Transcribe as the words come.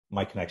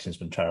My connection's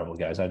been terrible,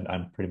 guys.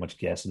 I'm pretty much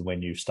guessing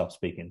when you stop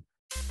speaking.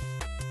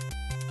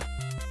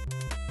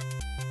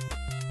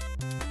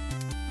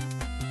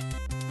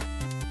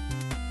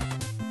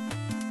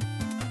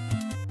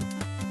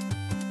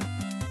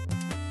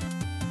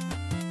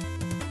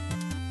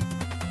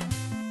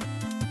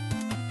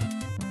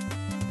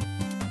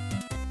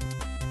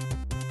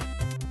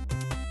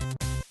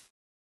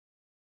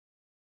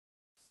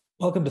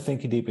 Welcome to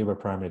Thinking Deeply About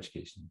Primary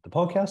Education, the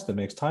podcast that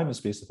makes time and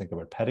space to think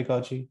about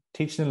pedagogy,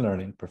 teaching and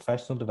learning,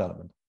 professional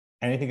development,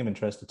 anything of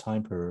interest to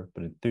time-poor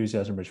but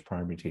enthusiasm-rich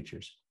primary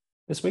teachers.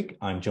 This week,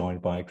 I'm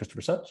joined by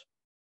Christopher Such.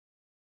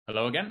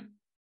 Hello again.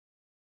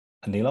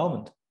 And Neil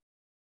Almond.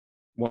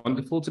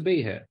 Wonderful to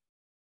be here.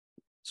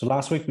 So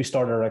last week, we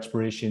started our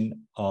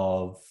exploration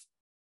of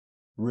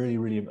really,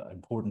 really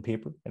important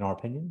paper, in our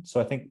opinion.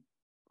 So I think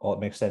it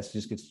makes sense to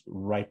just get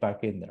right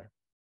back in there.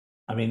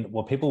 I mean,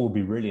 what people will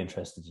be really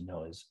interested to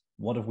know is,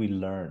 what have we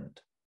learned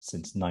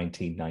since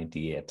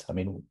 1998? I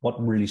mean,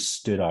 what really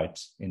stood out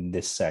in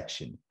this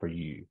section for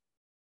you?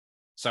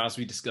 So as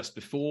we discussed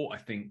before, I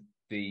think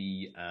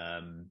the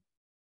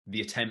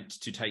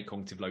attempt to take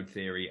cognitive load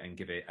theory and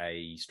give it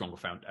a stronger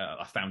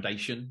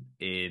foundation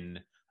in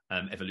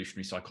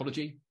evolutionary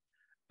psychology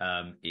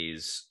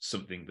is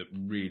something that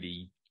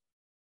really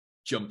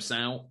jumps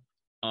out.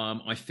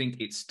 I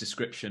think its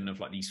description of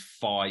like these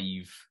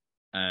five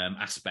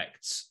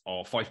aspects,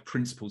 or five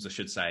principles, I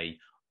should say,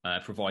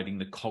 providing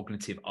the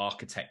cognitive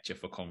architecture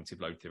for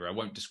cognitive load theory. I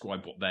won't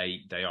describe what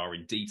they are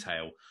in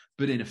detail,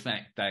 but in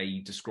effect,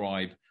 they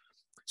describe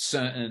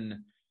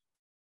certain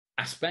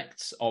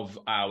aspects of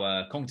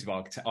our cognitive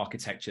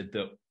architecture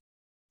that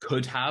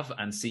could have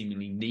and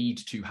seemingly need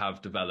to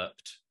have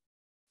developed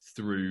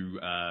through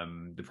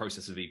the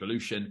process of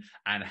evolution,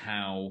 and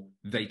how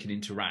they can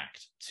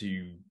interact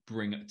to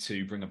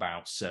bring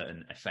about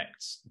certain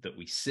effects that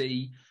we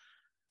see.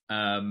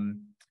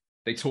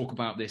 They talk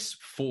about this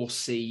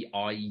 4C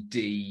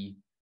ID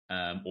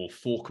or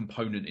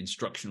 4-component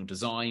instructional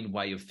design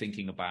way of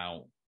thinking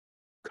about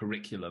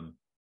curriculum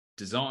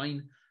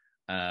design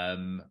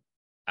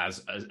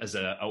as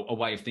a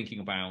way of thinking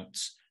about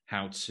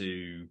how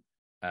to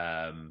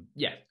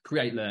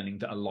create learning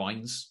that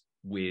aligns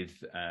with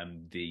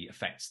the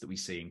effects that we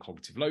see in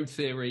cognitive load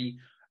theory.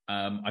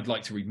 I'd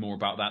like to read more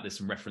about that. There's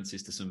some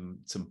references to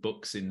some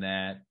books in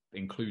there,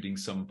 including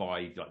some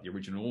by like the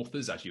original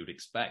authors, as you would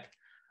expect,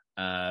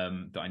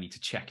 that I need to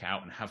check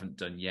out and haven't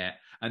done yet.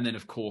 And then,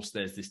 of course,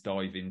 there's this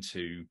dive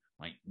into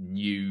like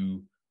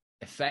new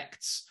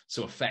effects,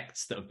 so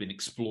effects that have been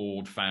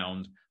explored,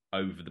 found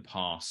over the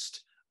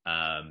past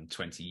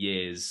 20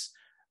 years,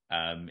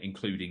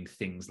 including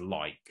things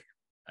like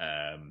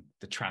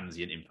the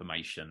transient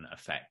information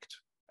effect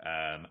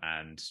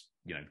and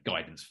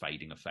guidance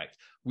fading effect,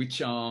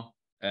 which are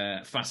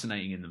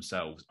fascinating in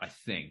themselves, I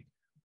think.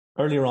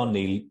 Earlier on,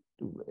 Neil,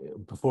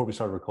 before we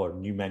started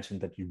recording, you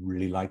mentioned that you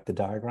really liked the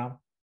diagram,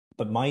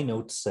 but my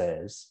note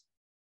says,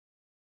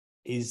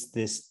 is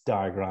this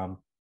diagram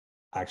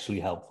actually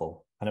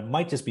helpful? And it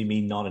might just be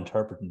me not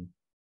interpreting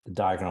the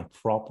diagram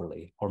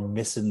properly or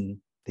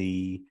missing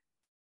the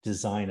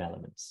design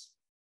elements.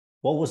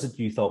 What was it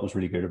you thought was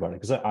really good about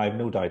it? Because I have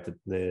no doubt that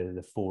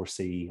the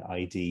 4C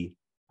ID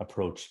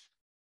approach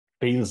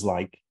feels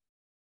like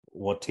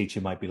what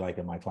teaching might be like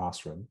in my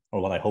classroom,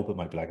 or what I hope it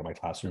might be like in my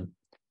classroom.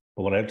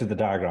 But when I looked at the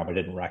diagram, I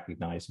didn't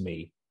recognize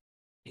me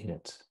in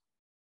it.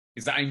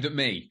 Is that aimed at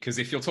me? Because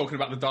if you're talking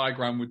about the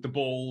diagram with the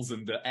balls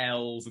and the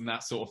L's and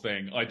that sort of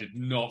thing, I did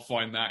not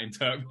find that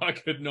I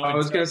could not. I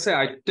was going to say,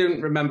 I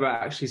didn't remember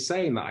actually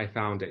saying that I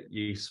found it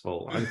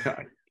useful. I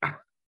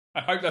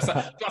hope that's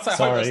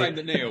aimed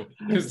at Neil.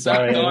 Because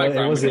that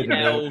diagram with the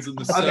L's and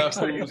the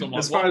circles.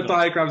 As far as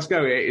diagrams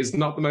go, it is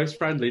not the most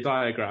friendly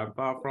diagram,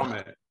 far from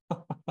it.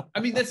 I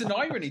mean, there's an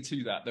irony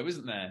to that, though,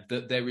 isn't there?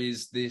 That there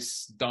is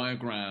this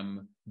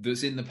diagram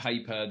that's in the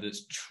paper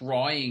that's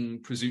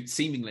trying,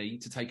 seemingly,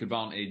 to take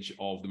advantage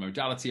of the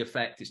modality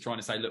effect. It's trying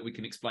to say, look, we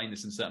can explain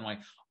this in a certain way.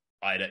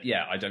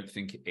 I don't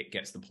think it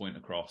gets the point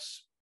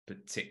across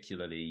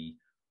particularly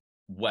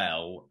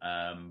well,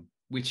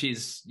 which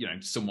is,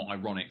 somewhat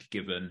ironic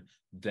given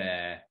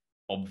their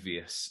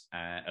obvious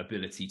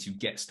ability to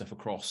get stuff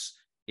across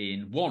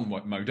in one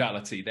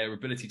modality. Their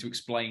ability to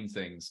explain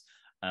things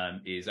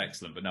is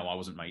excellent, but no, I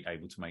wasn't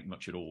able to make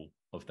much at all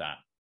of that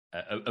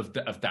of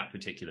that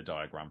particular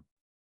diagram.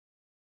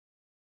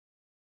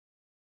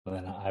 Well,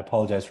 then I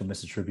apologize for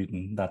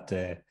misattributing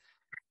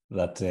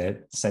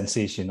that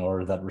sensation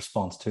or that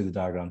response to the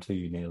diagram to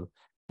you, Neil.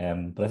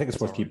 But I think it's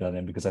worth keeping that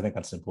in, because I think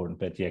that's an important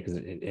bit. Yeah, because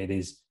it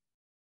is,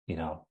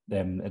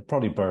 it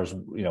probably bears,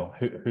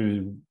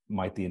 who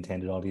might the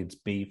intended audience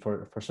be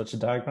for such a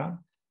diagram.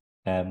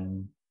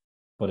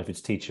 But if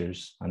it's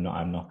teachers, I'm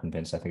not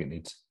convinced. I think it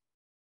needs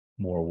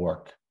more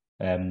work.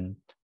 I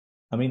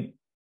mean,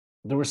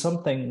 there were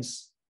some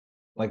things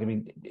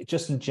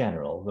just in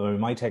general,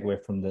 my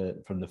takeaway from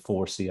the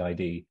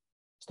 4CID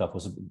stuff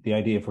was the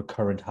idea of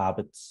recurrent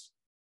habits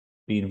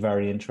being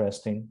very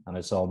interesting. And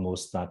it's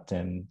almost that,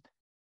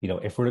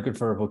 if we're looking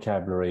for a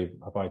vocabulary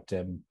about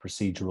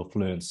procedural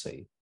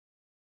fluency,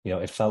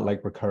 it felt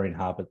like recurring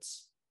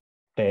habits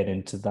fed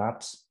into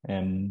that.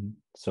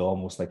 So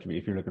almost like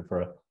if you're looking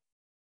for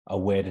a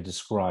way to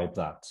describe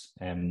that,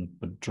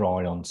 but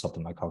drawing on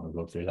something like cognitive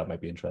load theory, that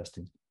might be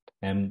interesting.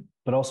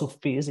 But also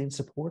phasing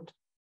support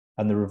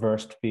and the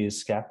reversed phase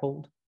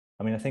scaffold.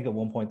 I mean, I think at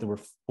one point there were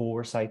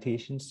 4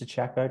 citations to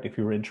check out if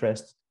you were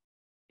interested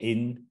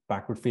in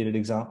backward faded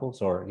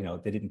examples, or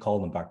they didn't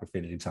call them backward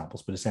faded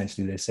examples, but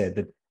essentially they said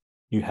that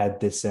you had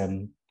this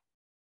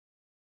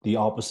the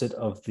opposite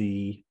of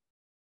the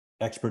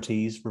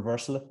expertise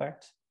reversal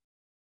effect,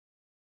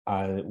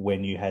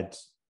 when you had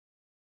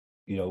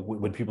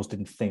when people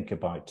didn't think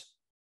about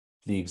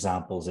the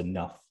examples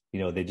enough,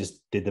 they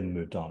just did them and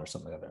moved on or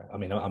something like that. I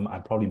mean,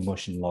 I'm probably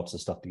mushing lots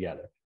of stuff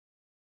together,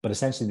 but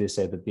essentially they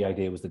said that the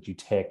idea was that you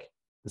take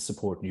the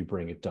support and you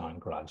bring it down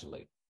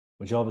gradually,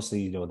 which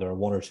obviously, there are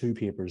 1 or 2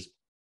 papers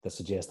that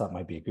suggest that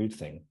might be a good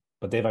thing,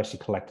 but they've actually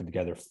collected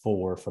together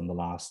 4 from the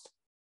last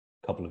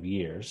couple of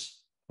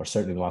years, or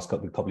certainly the last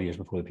couple of years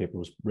before the paper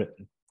was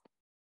written.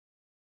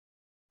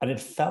 And it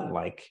felt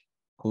like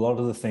a lot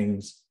of the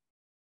things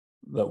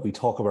that we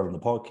talk about on the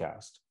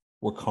podcast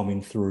were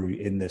coming through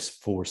in this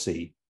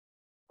 4C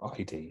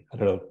ID. I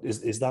don't know,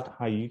 is that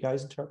how you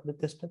guys interpreted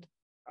this bit?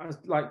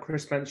 Like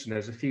Chris mentioned,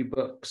 there's a few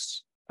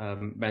books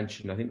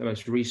mentioned. I think the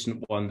most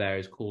recent one there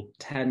is called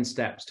 10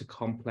 Steps to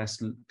Complex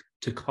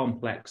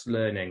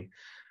Learning.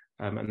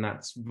 And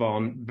that's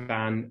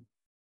Van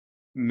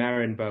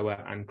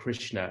Merrienboer and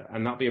Krishna.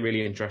 And that'd be a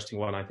really interesting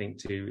one, I think,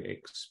 to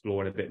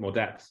explore in a bit more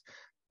depth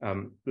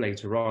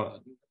later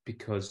on,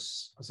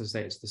 because, as I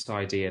say, it's this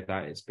idea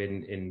that it's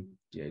been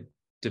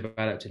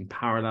developed in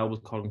parallel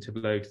with cognitive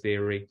load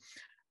theory.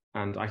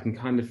 And I can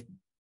kind of,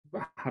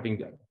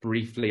 having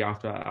briefly,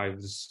 after I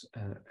was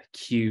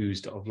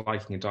accused of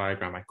liking a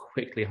diagram, I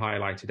quickly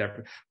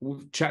highlighted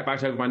checked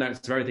back over my notes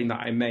of everything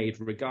that I made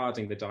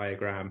regarding the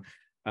diagram,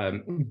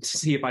 to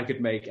see if I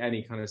could make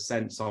any kind of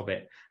sense of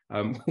it,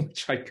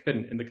 which I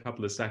couldn't in the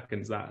couple of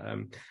seconds that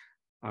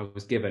I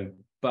was given.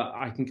 But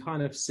I can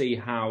kind of see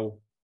how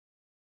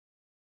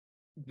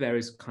there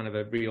is kind of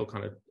a real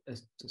kind of,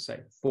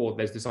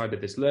 there's decided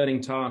this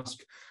learning task,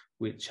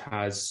 which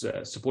has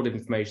supportive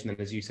information. And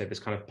as you said, this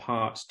kind of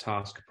part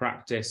task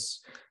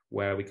practice,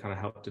 where we kind of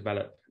help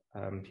develop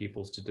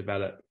pupils to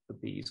develop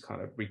these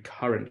kind of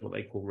recurrent, what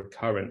they call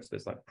recurrent,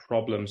 there's like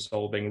problem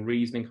solving,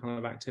 reasoning kind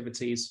of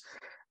activities,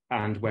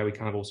 and where we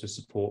kind of also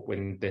support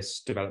when this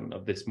development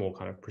of this more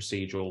kind of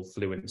procedural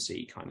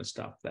fluency kind of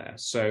stuff there.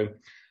 So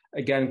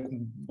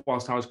again,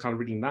 whilst I was kind of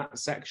reading that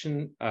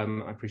section, I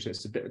appreciate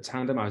it's a bit of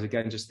tandem. I was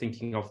again just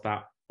thinking of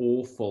that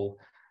awful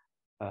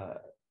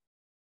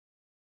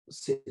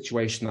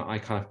situation that I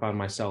kind of found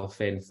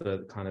myself in for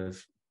the kind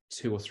of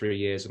 2 or 3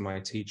 years of my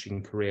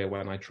teaching career,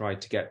 when I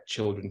tried to get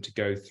children to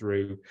go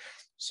through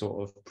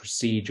sort of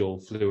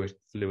procedural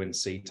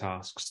fluency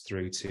tasks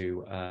through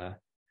to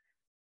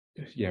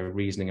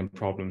reasoning and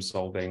problem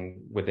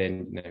solving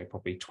within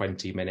probably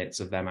 20 minutes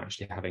of them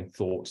actually having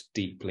thought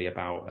deeply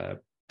about a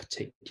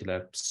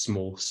particular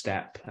small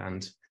step,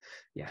 and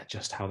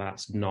just how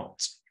that's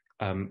not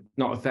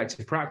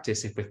effective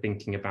practice if we're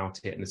thinking about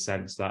it in the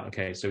sense that,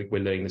 okay, so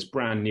we're learning this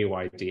brand new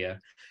idea,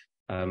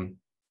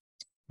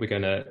 we're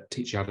going to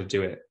teach you how to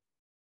do it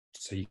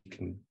so you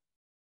can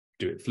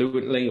do it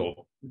fluently, or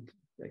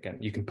again,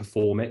 you can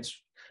perform it.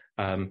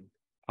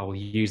 I will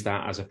use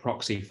that as a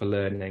proxy for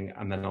learning,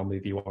 and then I'll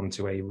move you on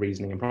to a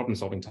reasoning and problem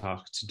solving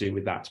task to do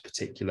with that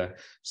particular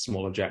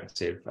small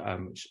objective,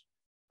 which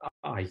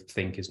I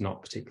think is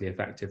not particularly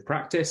effective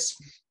practice.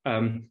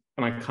 And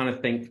I kind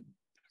of think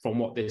from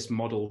what this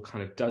model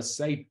kind of does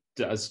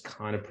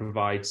kind of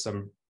provide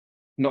some,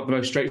 not the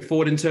most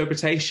straightforward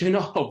interpretation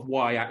of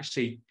why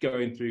actually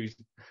going through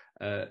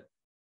a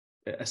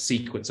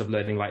sequence of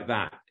learning like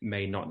that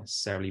may not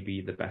necessarily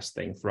be the best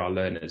thing for our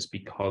learners,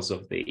 because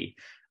of the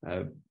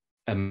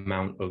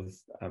amount of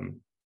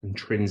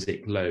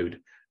intrinsic load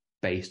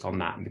based on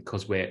that, and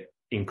because we're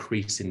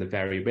increasing the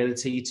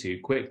variability too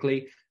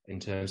quickly in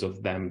terms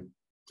of them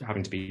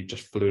having to be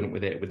just fluent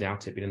with it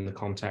without it being in the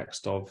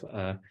context of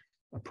a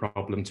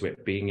problem, to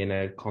it being in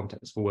a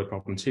context for word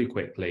problem too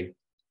quickly.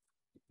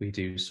 We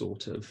do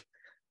sort of,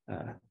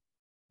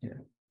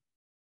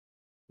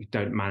 we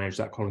don't manage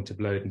that cognitive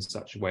load in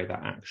such a way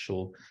that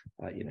actual,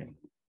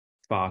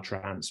 far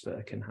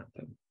transfer can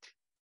happen.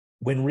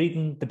 When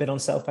reading the bit on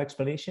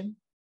self-explanation,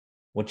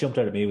 what jumped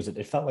out at me was that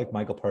it felt like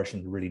Michael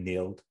Persson really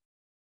nailed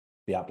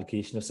the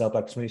application of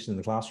self-explanation in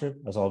the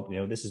classroom. As all,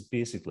 this is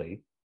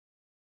basically,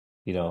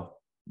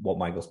 what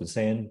Michael's been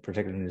saying,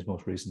 particularly in his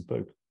most recent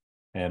book.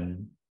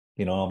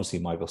 Obviously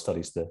Michael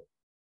studies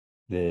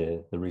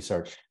the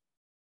research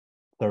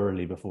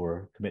thoroughly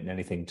before committing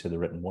anything to the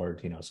written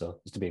word, so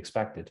it's to be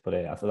expected. But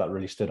I thought that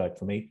really stood out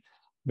for me.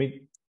 I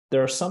mean,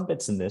 there are some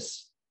bits in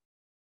this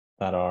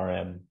that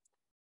are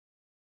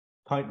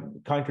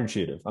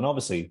counterintuitive, and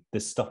obviously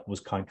this stuff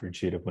was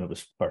counterintuitive when it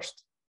was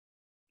first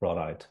brought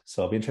out.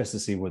 So I'll be interested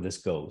to see where this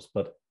goes.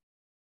 But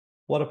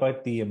what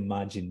about the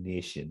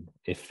imagination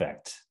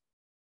effect?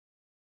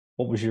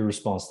 What was your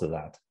response to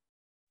that?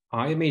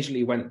 I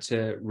immediately went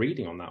to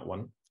reading on that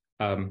one.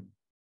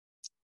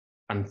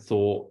 and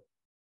thought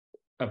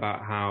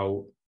about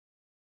how,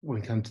 when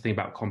we come to think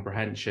about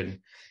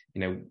comprehension,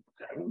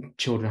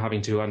 children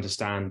having to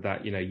understand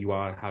that, you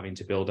are having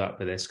to build up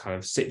this kind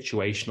of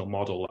situational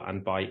model.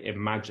 And by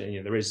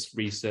imagining, there is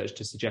research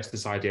to suggest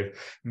this idea of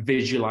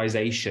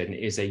visualization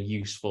is a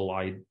useful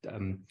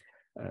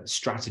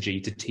strategy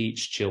to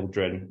teach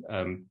children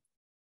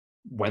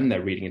when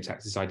they're reading a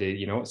text. This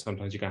idea,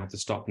 sometimes you're going to have to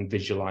stop and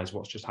visualize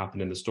what's just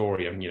happened in the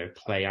story and,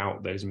 play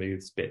out those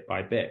moves bit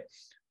by bit.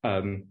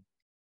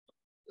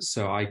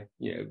 So I,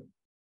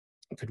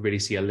 could really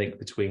see a link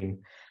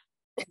between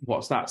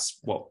what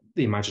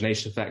the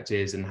imagination effect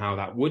is and how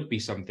that would be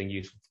something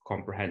useful for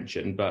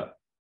comprehension, but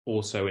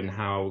also in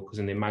how, because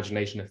in the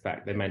imagination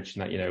effect, they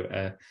mentioned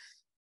that,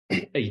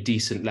 a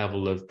decent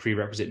level of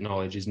prerequisite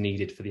knowledge is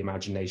needed for the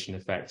imagination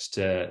effect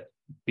to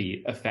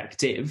be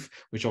effective,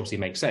 which obviously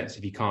makes sense.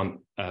 If you can't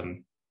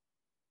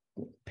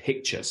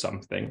picture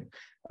something,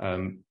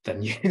 then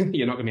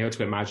you're not going to be able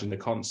to imagine the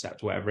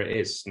concept, whatever it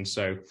is. And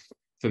so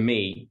for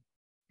me,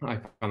 I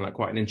found that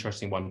quite an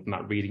interesting one from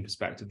that reading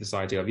perspective, this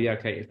idea of,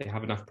 if they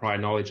have enough prior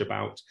knowledge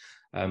about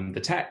the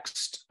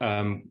text,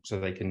 so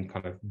they can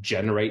kind of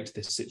generate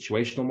this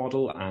situational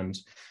model. And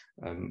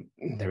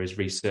there is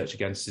research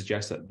again to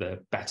suggest that the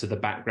better the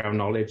background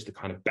knowledge, the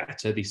kind of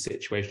better these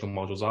situational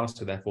models are.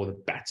 So therefore,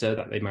 the better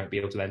that they might be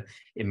able to then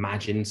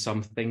imagine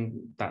something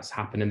that's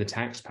happened in the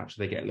text. Perhaps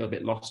they get a little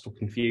bit lost or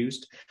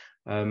confused.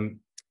 I'm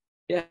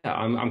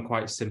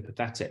quite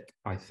sympathetic,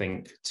 I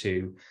think,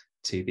 to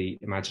the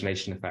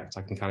imagination effect.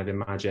 I can kind of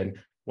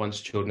imagine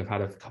once children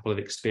have had a couple of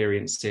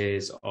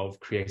experiences of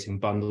creating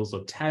bundles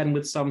of 10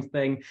 with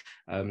something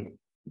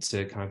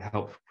to kind of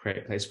help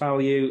create place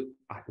value,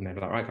 I can then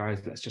be like, right,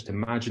 guys, let's just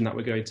imagine that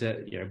we're going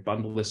to,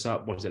 bundle this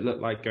up. What does it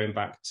look like? Going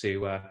back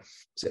to,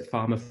 is it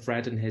Farmer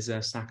Fred and his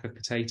sack of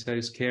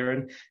potatoes,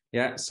 Kieran?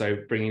 Yeah, so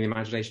bringing the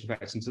imagination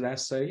effects into there.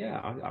 So yeah,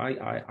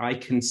 I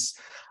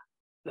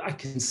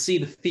can see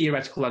the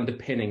theoretical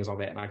underpinnings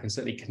of it, and I can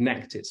certainly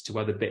connect it to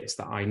other bits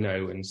that I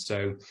know. And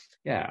so,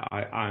 yeah,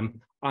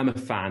 I'm a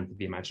fan of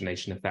the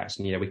imagination effects,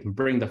 and we can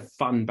bring the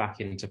fun back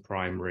into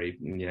primary.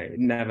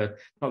 Not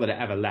that it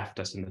ever left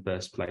us in the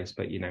first place,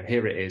 but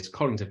here it is.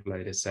 Cognitive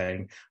load is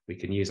saying we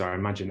can use our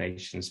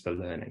imaginations for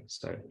learning.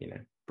 So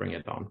bring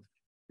it on.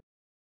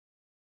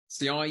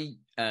 See,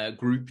 I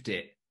grouped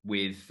it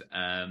with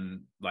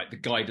like the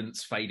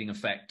guidance fading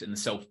effect and the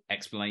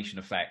self-explanation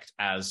effect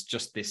as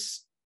just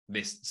this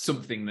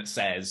something that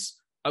says,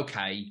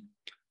 okay,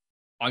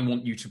 I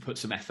want you to put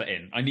some effort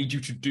in. I need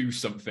you to do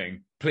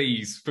something.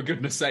 Please, for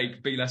goodness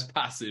sake, be less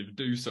passive,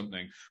 do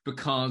something.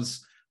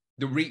 Because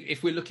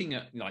if we're looking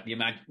at like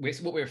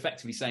what we're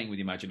effectively saying with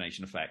the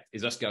imagination effect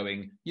is us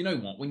going, you know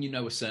what, when you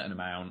know a certain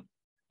amount,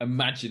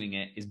 imagining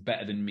it is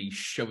better than me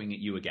showing it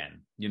you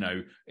again.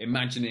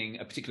 Imagining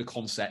a particular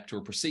concept or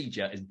a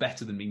procedure is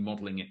better than me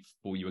modeling it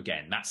for you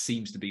again. That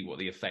seems to be what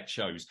the effect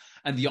shows.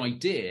 And the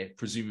idea,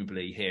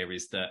 presumably here,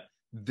 is that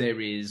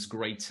there is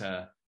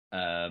greater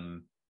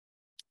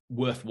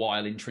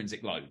worthwhile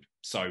intrinsic load.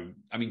 So,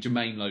 I mean,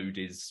 domain load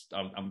is,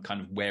 I'm kind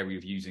of wary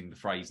of using the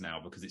phrase now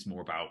because it's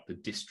more about the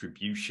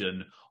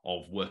distribution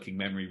of working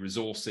memory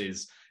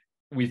resources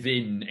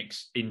within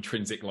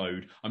intrinsic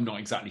load. I'm not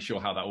exactly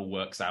sure how that all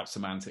works out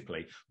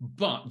semantically,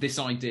 but this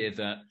idea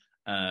that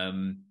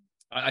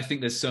I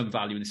think there's some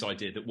value in this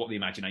idea that what the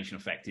imagination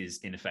effect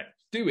is in effect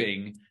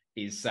doing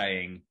is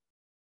saying,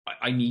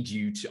 I need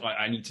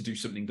to do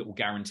something that will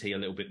guarantee a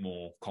little bit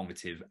more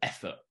cognitive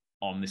effort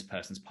on this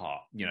person's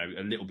part,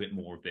 a little bit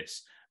more of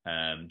this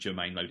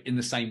domain load, in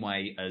the same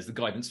way as the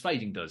guidance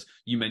fading does.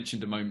 You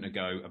mentioned a moment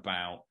ago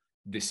about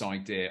this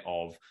idea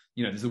of,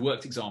 there's a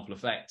worked example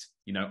effect.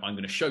 I'm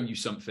going to show you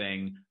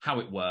something, how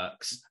it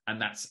works,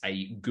 and that's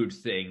a good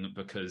thing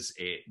because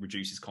it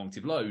reduces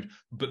cognitive load.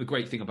 But the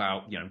great thing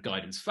about,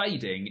 guidance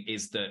fading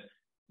is that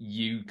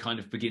you kind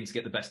of begin to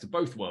get the best of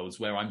both worlds,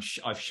 where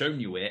I've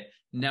shown you it,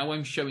 now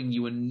I'm showing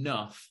you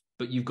enough,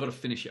 but you've got to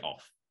finish it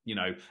off,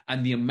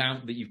 and the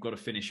amount that you've got to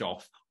finish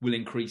off will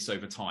increase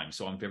over time.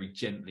 So I'm very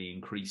gently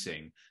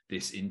increasing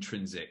this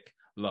intrinsic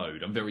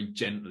load. I'm very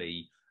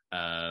gently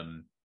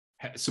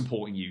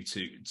supporting you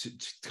to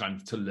kind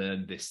of to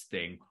learn this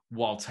thing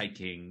while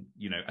taking,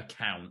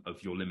 account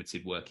of your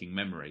limited working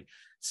memory.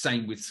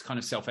 Same with kind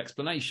of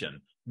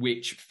self-explanation,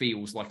 which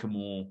feels like a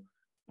more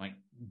like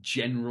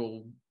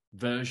general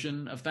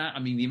version of that. I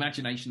mean, the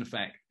imagination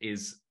effect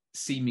is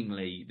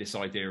seemingly this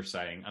idea of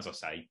saying, as I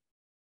say,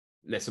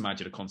 let's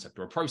imagine a concept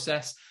or a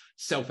process.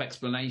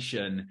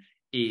 Self-explanation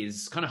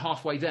is kind of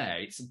halfway there.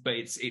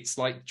 It's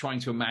like trying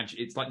to imagine.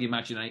 It's like the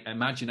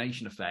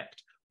imagination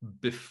effect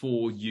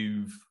before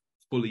you've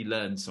fully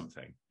learned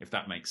something, if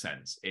that makes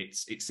sense.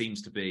 It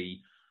seems to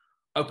be,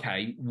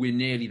 okay, we're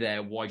nearly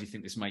there. Why do you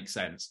think this makes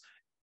sense?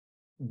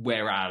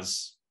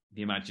 Whereas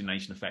the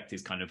imagination effect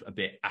is kind of a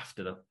bit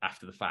after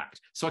the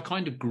fact. So I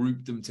kind of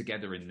grouped them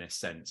together in this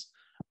sense.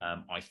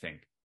 I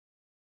think.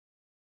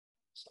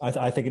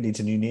 I think it needs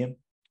a new name,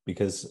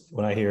 because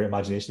when I hear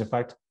imagination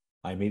effect,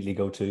 I immediately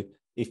go to,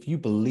 if you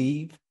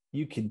believe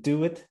you can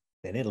do it,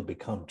 then it'll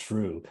become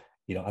true.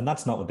 and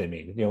that's not what they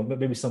mean.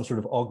 Maybe some sort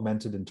of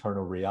augmented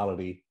internal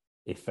reality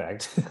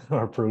effect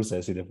or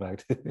processing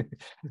effect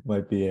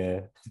might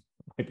be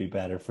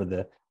better for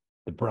the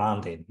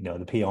branding.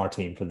 The PR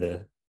team for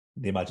the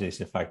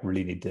imagination effect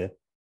really need to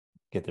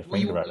get their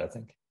finger out, I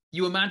think.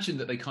 You imagine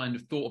that they kind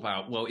of thought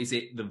about, well, is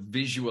it the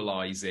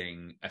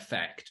visualizing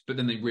effect? But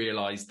then they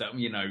realized that,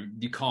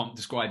 you can't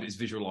describe it as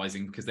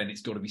visualizing because then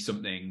it's got to be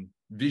something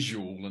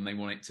visual, and they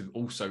want it to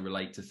also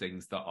relate to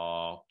things that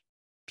are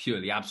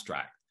purely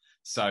abstract.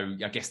 So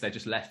I guess they're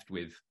just left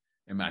with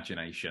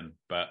imagination.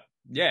 But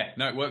yeah,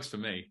 no, it works for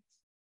me.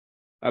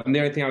 The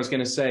only thing I was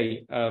going to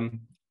say,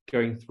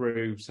 going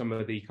through some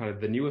of the kind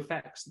of the new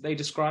effects that they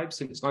described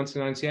since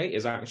 1998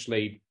 is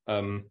actually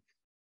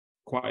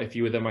quite a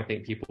few of them I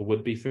think people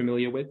would be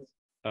familiar with.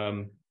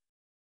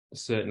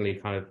 Certainly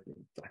kind of,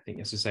 I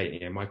think as I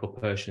say, Michael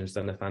Pershing has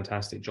done a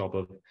fantastic job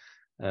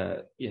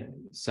of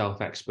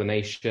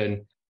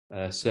self-explanation.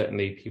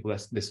 Certainly people,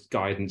 this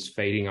guidance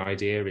fading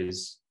idea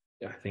is,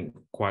 I think,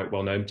 quite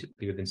well known,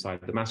 particularly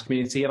inside the maths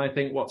community. And I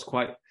think what's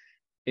quite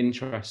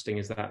interesting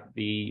is that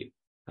it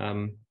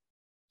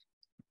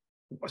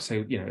was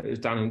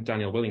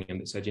Daniel Willingham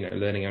that said,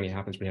 learning only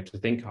happens when you have to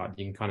think hard.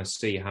 You can kind of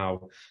see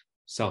how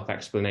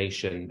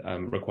self-explanation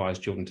requires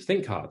children to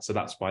think hard. So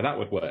that's why that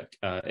would work.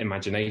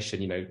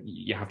 Imagination,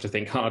 you have to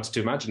think hard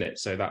to imagine it.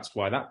 So that's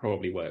why that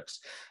probably works.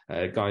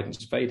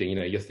 Guidance fading,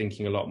 you're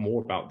thinking a lot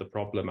more about the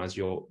problem as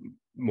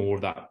more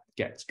of that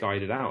gets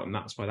guided out. And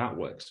that's why that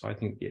works. So I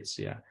think it's,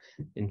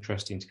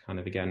 interesting to kind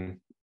of,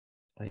 again,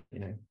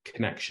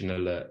 connection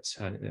alert.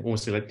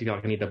 Almost like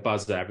I need a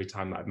buzzer every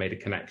time that I've made a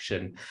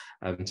connection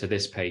to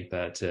this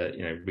paper,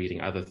 to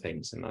reading other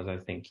things. And as I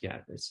think,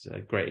 it's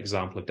a great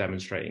example of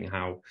demonstrating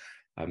how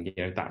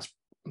that's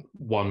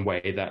one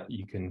way that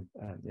you can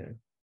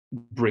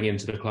bring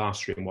into the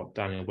classroom what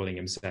Daniel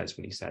Willingham says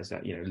when he says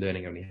that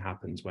learning only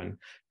happens when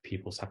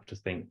pupils have to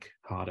think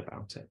hard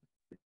about it.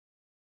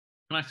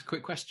 Can I ask a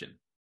quick question?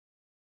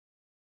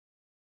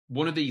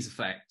 One of these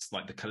effects,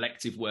 like the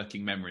collective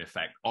working memory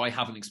effect, I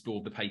haven't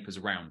explored the papers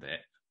around it,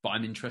 but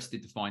I'm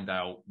interested to find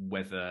out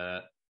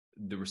whether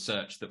the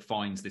research that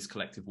finds this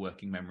collective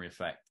working memory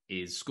effect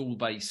is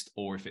school-based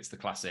or if it's the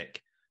classic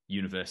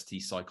university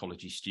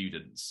psychology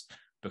students.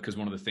 Because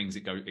one of the things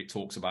it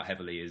talks about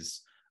heavily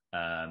is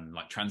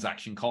like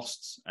transaction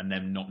costs, and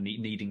them not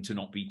needing to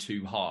not be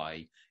too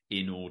high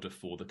in order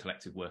for the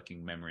collective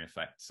working memory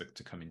effect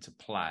to come into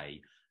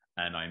play.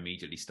 And I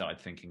immediately started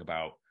thinking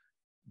about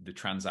the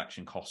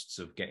transaction costs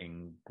of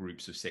getting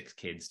groups of 6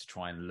 kids to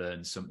try and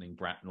learn something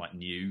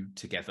new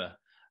together,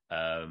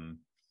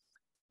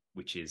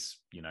 which is,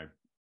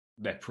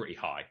 they're pretty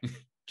high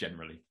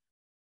generally.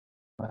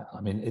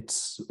 I mean,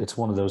 it's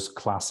one of those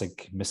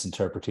classic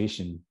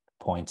misinterpretation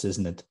points,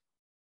 isn't it?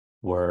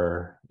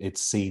 Where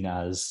it's seen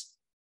as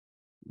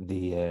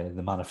the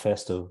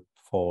manifesto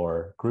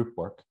for group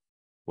work,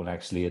 when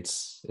actually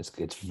it's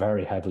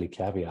very heavily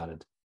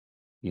caveated,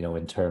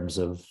 in terms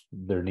of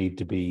there need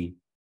to be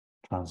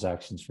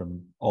transactions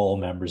from all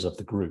members of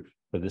the group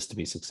for this to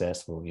be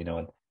successful,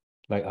 and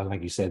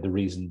like you said, the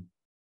reason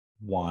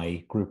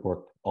why group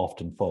work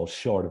often falls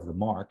short of the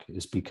mark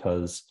is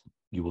because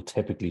you will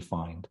typically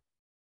find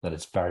that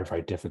it's very,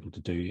 very difficult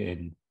to do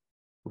in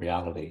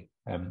reality.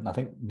 I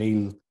think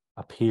Neil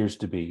appears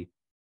to be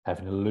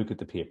having a look at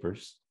the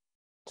papers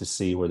to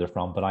see where they're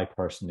from, but I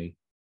personally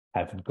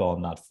haven't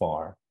gone that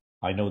far.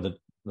 I know that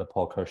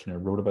Paul Kirshner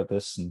wrote about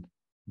this and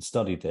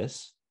studied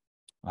this,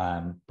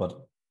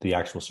 but the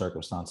actual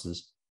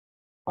circumstances,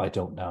 I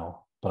don't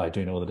know. But I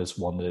do know that it's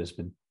one that has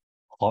been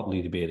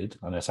hotly debated,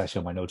 and it's actually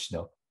on my notes,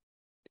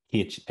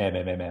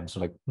 HMMM, so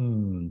like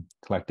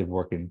collective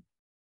working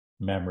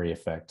memory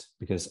effect,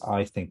 because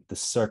I think the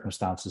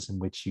circumstances in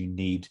which you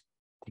need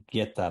to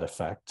get that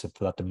effect,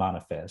 for that to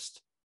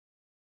manifest,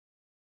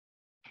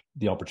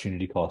 the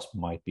opportunity cost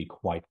might be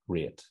quite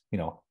great.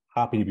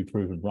 Happy to be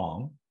proven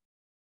wrong,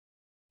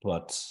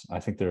 but I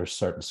think there are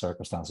certain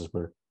circumstances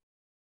where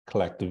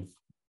collective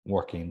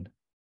working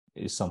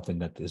is something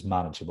that is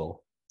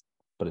manageable,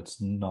 but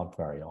it's not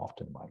very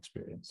often in my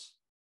experience.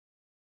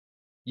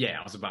 Yeah,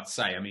 I was about to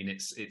say, I mean,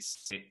 it's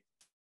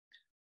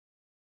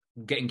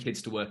getting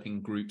kids to work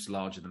in groups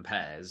larger than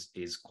pairs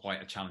is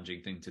quite a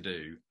challenging thing to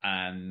do.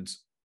 And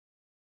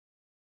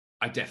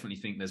I definitely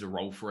think there's a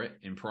role for it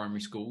in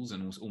primary schools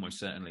and almost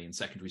certainly in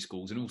secondary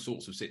schools in all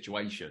sorts of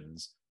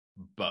situations.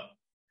 But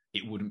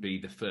it wouldn't be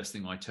the first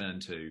thing I turn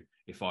to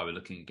if I were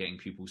looking at getting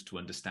pupils to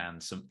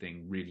understand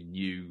something really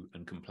new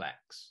and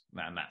complex.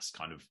 And that's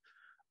kind of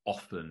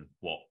often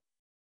what,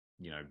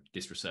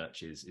 this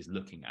research is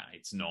looking at.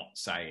 It's not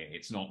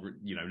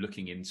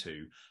looking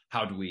into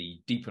how do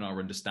we deepen our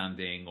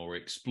understanding or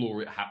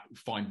explore it,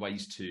 find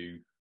ways to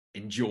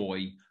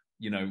enjoy,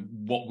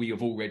 what we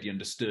have already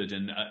understood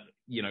and,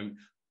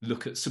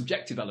 look at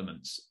subjective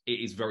elements. It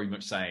is very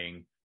much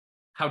saying,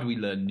 how do we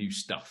learn new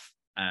stuff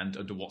and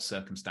under what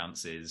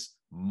circumstances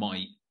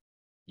might,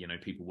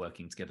 people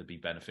working together be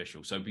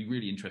beneficial? So I'd be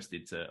really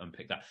interested to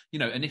unpick that,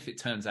 and if it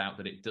turns out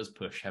that it does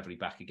push heavily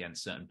back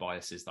against certain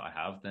biases that I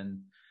have,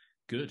 then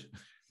good.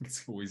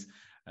 It's always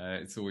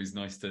it's always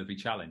nice to be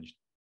challenged.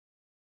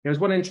 There's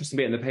one interesting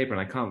bit in the paper,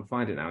 and I can't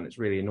find it now, and it's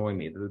really annoying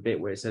me. The bit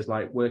where it says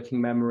like working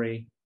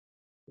memory,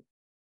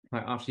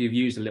 like after you've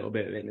used a little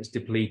bit of it and it's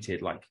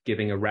depleted, like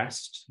giving a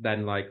rest,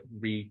 then like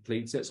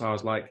repletes it. So I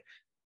was like,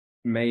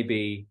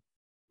 maybe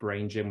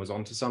Brain Gym was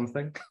onto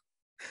something.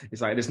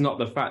 It's like, it's not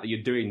the fact that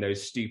you're doing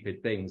those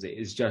stupid things. It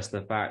is just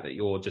the fact that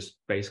you're just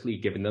basically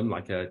giving them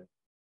like a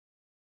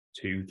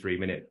 2-3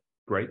 minute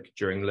break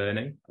during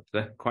learning.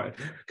 Quite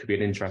could be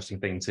an interesting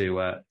thing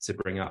to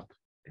bring up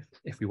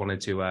if we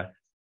wanted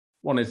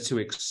to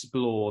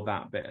explore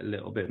that bit a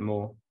little bit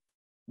more.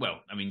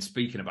 Well, I mean,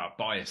 speaking about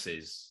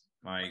biases,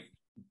 like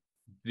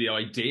the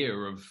idea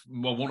of,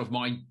 well, one of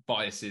my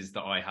biases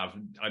that I have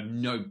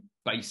no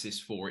basis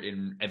for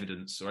in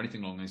evidence or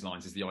anything along those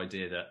lines is the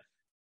idea that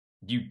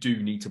you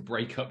do need to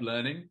break up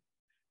learning.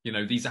 You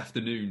know, these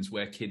afternoons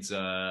where kids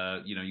are,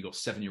 you know, you've got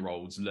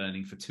 7-year-olds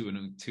learning for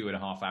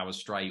 2.5 hours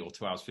straight or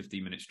 2 hours,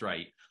 15 minutes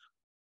straight.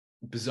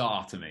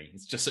 Bizarre to me.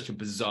 It's just such a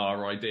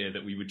bizarre idea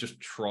that we would just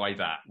try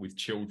that with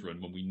children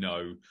when we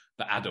know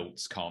that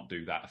adults can't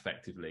do that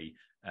effectively.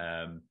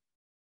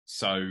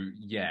 So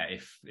yeah,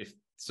 if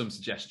some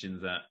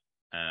suggestion that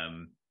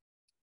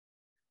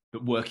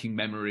that working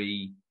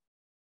memory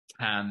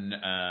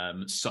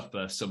can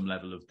suffer some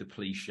level of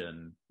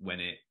depletion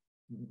when it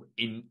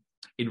in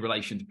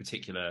relation to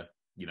particular,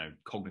 you know,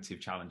 cognitive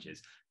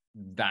challenges,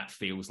 that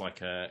feels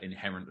like a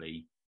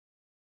inherently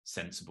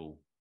sensible,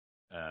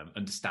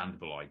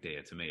 understandable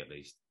idea to me, at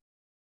least.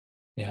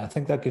 Yeah, I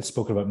think that gets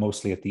spoken about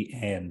mostly at the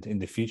end in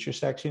the future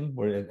section,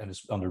 and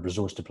it's under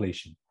resource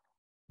depletion.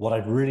 What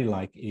I'd really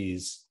like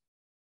is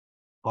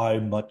how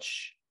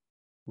much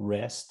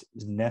rest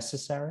is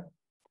necessary.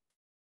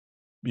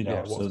 You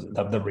know, so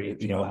that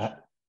you know,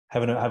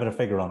 having a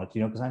figure on it.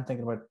 You know, because I'm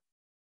thinking about,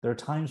 there are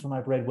times when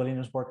I've read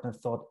Williams' work and I've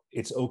thought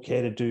it's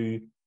okay to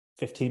do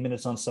 15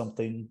 minutes on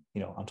something.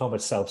 You know, I'm talking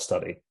about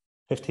self-study.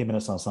 15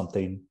 minutes on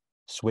something,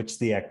 switch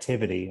the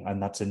activity,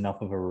 and that's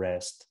enough of a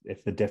rest.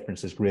 If the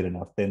difference is great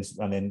enough,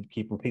 then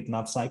keep repeating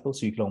that cycle.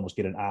 So you can almost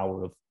get an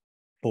hour of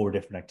 4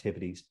 different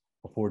activities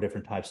or 4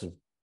 different types of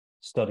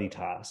study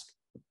tasks,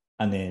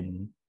 and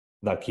then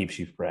that keeps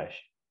you fresh.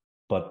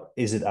 But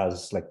is it,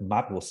 as like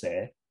Matt will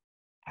say,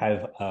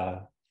 have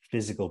a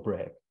physical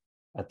break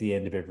at the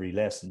end of every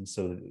lesson?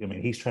 So, I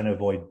mean, he's trying to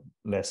avoid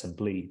lesson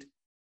bleed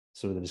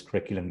so that his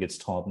curriculum gets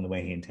taught in the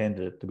way he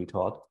intended it to be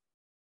taught.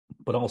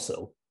 But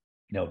also,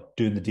 you know,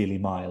 doing the daily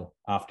mile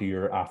after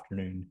your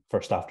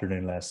first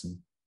afternoon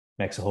lesson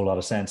makes a whole lot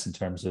of sense in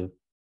terms of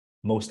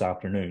most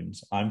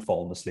afternoons I'm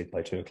falling asleep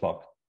by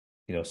 2:00.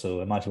 You know,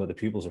 so imagine what the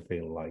pupils are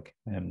feeling like.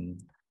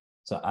 And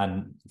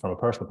from a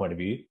personal point of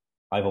view,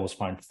 I've always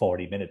found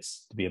 40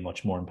 minutes to be a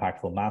much more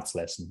impactful maths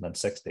lesson than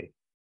 60.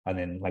 And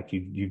then, like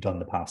you've done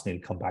the past, and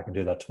you'll come back and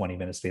do that 20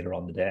 minutes later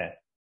on the day.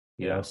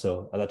 You know,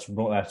 so that's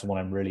what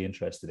I'm really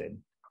interested in.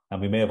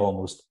 And we may have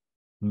almost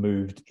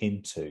moved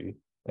into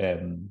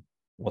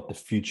what the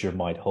future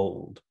might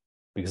hold,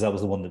 because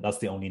that's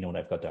the only note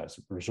I've got down.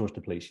 So resource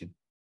depletion.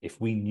 If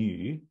we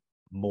knew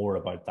more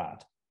about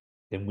that,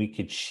 then we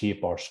could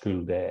shape our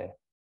school day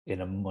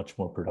in a much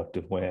more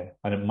productive way.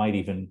 And it might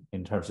even,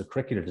 in terms of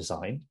curricular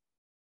design,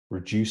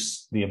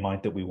 reduce the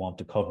amount that we want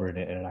to cover in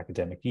an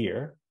academic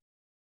year.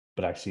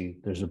 But actually,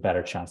 there's a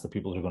better chance that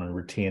people are going to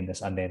retain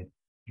this and then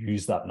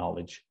use that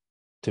knowledge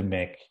to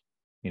make,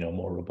 you know,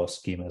 more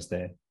robust schemas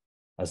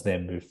as they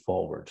move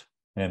forward.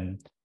 I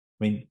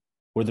mean,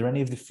 were there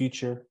any of the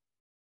future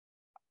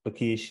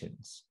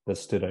applications that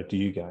stood out to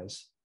you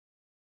guys?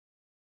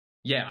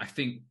 Yeah, I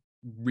think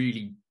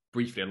really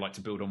briefly, I'd like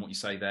to build on what you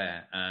say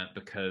there,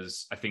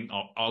 because I think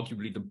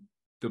arguably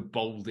the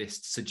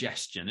boldest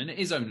suggestion, and it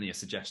is only a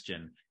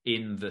suggestion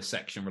in the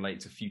section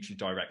related to future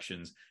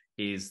directions,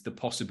 is the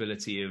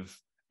possibility of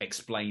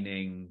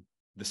explaining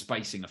the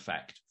spacing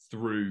effect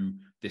through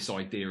this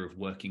idea of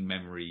working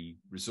memory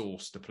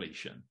resource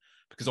depletion.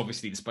 Because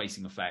obviously the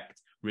spacing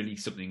effect, really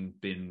something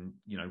been,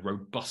 you know,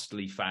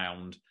 robustly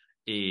found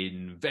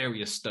in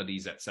various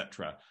studies,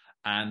 etc.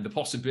 And the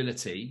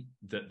possibility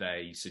that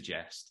they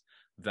suggest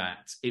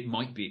that it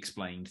might be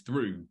explained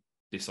through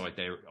this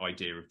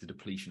idea of the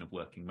depletion of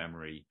working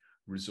memory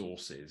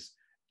resources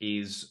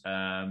is,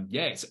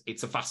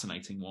 it's a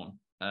fascinating one.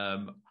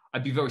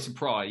 I'd be very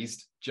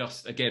surprised,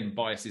 just again,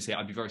 biases here,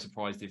 I'd be very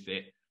surprised if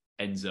it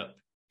ends up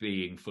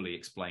being fully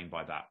explained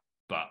by that.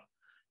 But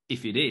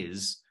if it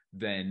is,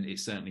 then it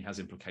certainly has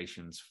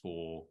implications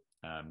for,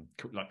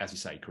 like, as you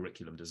say,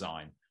 curriculum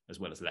design, as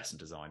well as lesson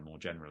design more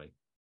generally.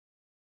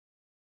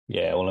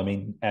 Yeah, well, I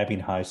mean,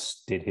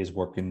 Ebbinghaus did his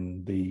work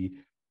in the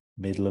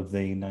middle of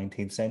the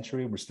 19th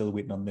century. We're still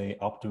waiting on the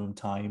optimum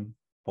time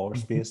for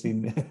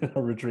spacing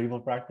retrieval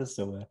practice.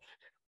 So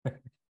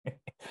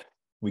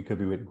we could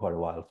be waiting quite a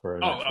while for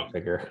an actual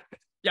figure.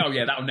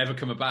 Yeah, that'll never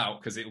come about,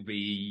 because it'll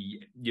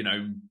be, you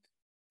know,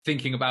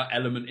 thinking about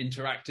element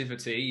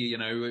interactivity, you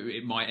know,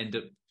 it might end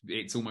up,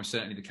 it's almost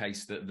certainly the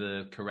case that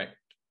the correct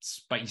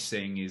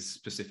spacing is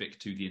specific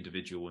to the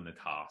individual and the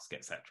task,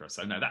 etc.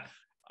 So no, that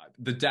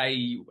the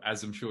day,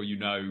 as I'm sure you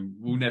know,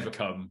 will never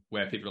come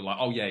where people are like,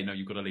 oh yeah, no,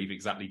 you've got to leave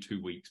exactly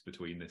 2 weeks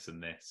between this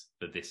and this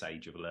for this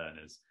age of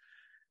learners.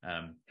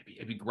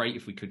 It'd be great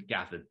if we could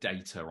gather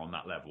data on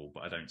that level,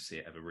 but I don't see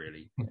it ever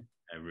really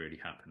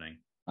happening.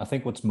 I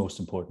think what's most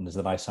important is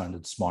that I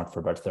sounded smart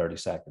for about 30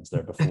 seconds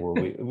there before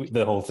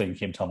the whole thing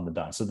came tumbling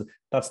down. So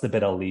that's the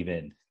bit I'll leave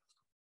in.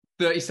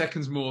 30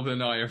 seconds more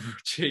than I ever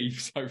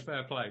achieved, so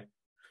fair play.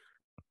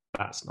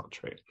 That's not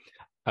true.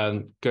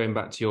 Going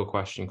back to your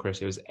question,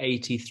 Chris, it was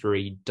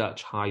 83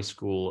 Dutch high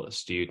school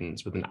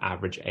students with an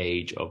average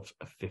age of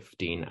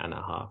 15 and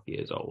a half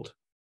years old.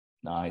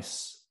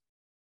 Nice.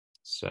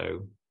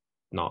 So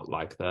not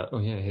like that, oh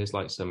yeah, here's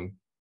like some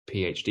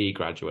PhD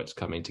graduates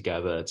coming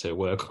together to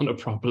work on a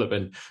problem,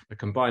 and the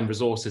combined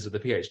resources of the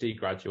PhD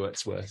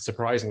graduates were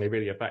surprisingly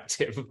really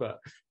effective. But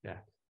yeah,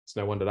 it's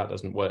no wonder that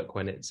doesn't work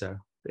when it's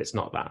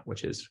not that,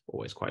 which is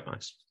always quite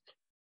nice.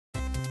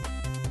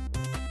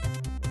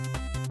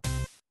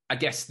 I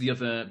guess the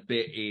other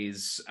bit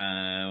is,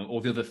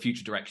 or the other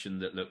future direction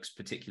that looks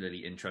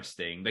particularly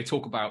interesting. They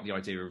talk about the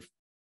idea of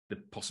the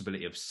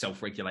possibility of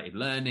self-regulated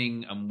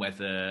learning and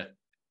whether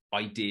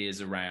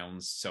ideas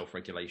around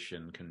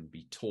self-regulation can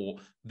be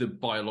taught, the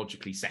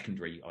biologically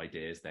secondary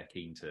ideas they're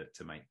keen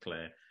to make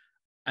clear.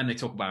 And they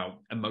talk about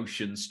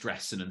emotion,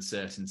 stress, and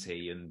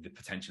uncertainty, and the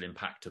potential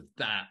impact of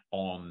that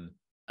on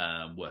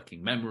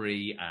working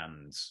memory,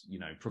 and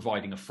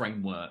providing a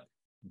framework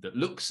that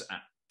looks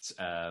at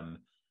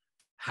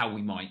how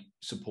we might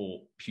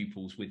support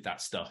pupils with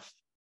that stuff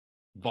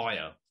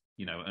via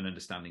an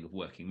understanding of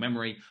working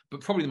memory.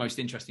 But probably the most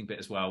interesting bit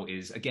as well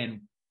is,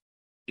 again,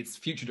 it's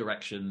future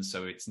direction,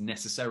 so it's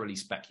necessarily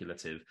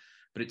speculative,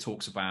 but it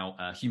talks about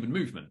human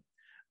movement,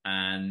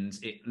 and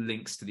it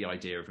links to the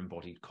idea of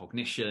embodied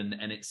cognition,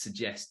 and it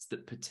suggests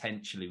that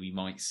potentially we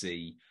might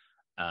see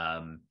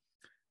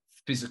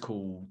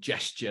physical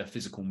gesture,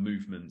 physical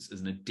movements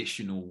as an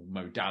additional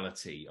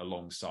modality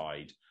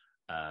alongside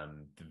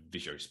the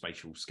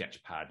visuospatial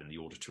sketchpad and the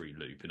auditory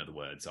loop. In other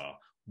words, are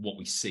what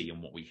we see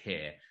and what we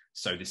hear.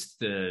 So this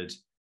third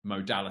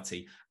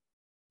modality,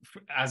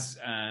 as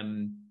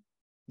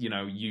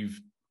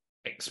you've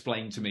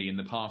explained to me in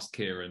the past,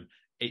 Kieran,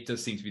 it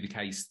does seem to be the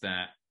case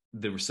that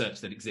the research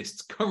that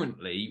exists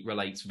currently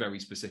relates very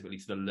specifically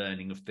to the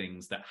learning of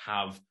things that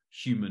have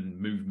human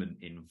movement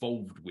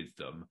involved with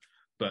them,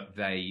 but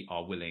they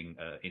are willing,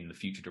 in the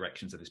future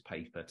directions of this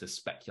paper, to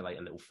speculate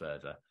a little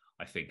further,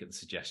 I think, at the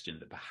suggestion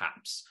that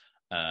perhaps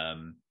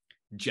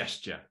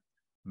gesture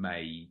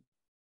may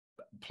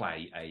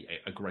play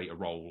a greater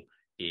role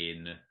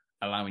in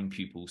allowing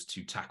pupils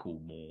to tackle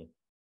more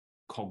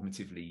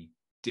cognitively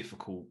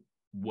difficult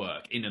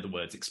work. In other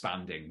words,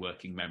 expanding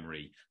working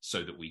memory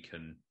so that we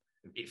can,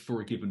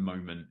 for a given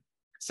moment,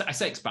 so I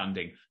say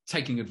expanding,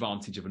 taking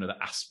advantage of another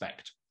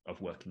aspect of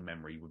working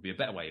memory would be a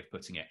better way of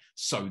putting it,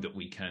 so that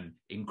we can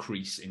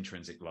increase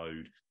intrinsic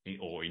load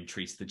or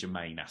increase the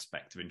germane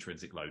aspect of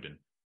intrinsic load and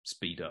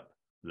speed up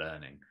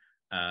learning.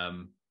 I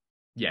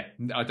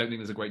don't think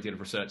there's a great deal of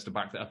research to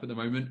back that up at the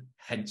moment,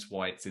 hence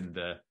why it's in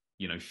the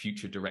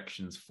future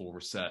directions for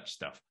research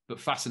stuff, but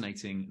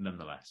fascinating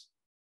nonetheless.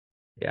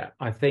 Yeah,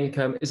 I think,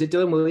 is it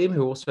Dylan William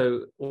who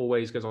also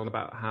always goes on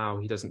about how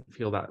he doesn't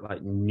feel that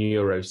like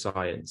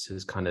neuroscience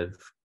is kind of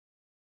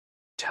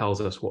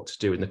tells us what to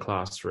do in the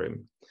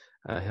classroom?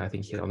 I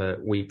think he on a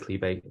weekly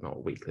basis,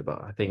 not weekly,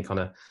 but I think on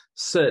a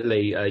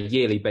certainly a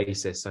yearly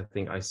basis, I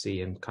think I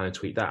see him kind of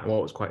tweet that. And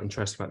what was quite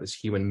interesting about this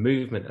human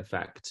movement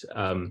effect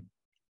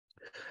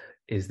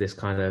is this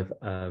kind of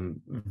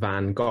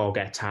Van Gogh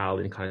et al.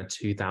 In kind of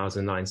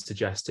 2009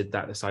 suggested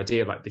that this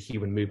idea of like the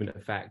human movement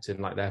effect and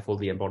like therefore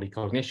the embodied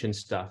cognition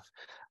stuff,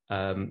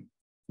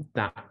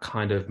 that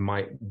kind of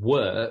might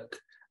work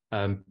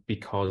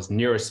because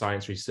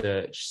neuroscience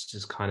research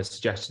has kind of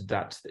suggested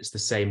that it's the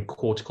same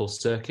cortical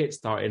circuits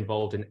that are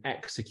involved in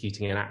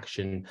executing an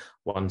action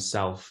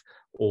oneself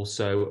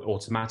also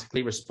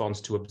automatically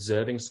responds to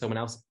observing someone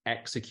else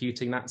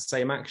executing that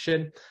same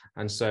action.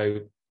 And so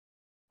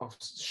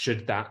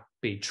should that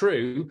be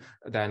true,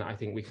 then I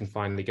think we can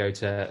finally go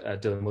to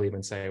Dylan William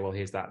and say, well,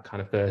 here's that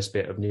kind of first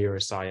bit of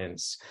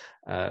neuroscience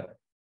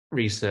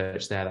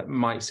research there that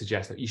might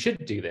suggest that you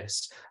should do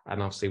this.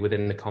 And obviously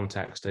within the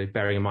context of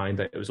bearing in mind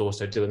that it was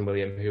also Dylan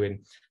William who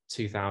in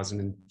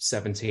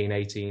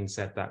 2017-18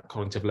 said that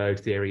cognitive load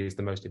theory is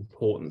the most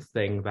important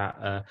thing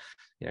that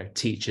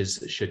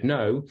teachers should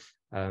know.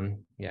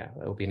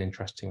 It'll be an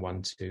interesting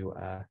one to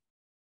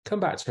come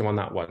back to him on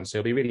that one. So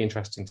it'll be really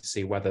interesting to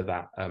see whether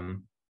that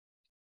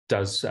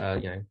does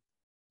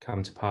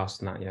come to pass,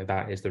 and that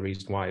that is the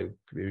reason why it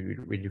would be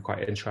really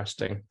quite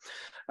interesting.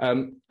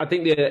 I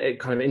think the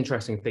kind of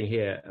interesting thing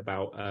here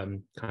about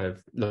kind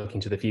of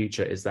looking to the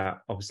future is that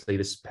obviously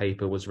this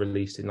paper was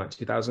released in like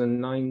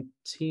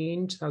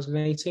 2018,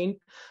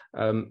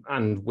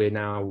 and we're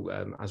now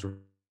as we're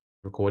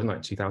recording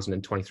like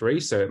 2023,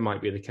 so it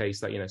might be the case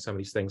that some of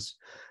these things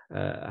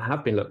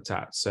have been looked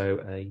at. So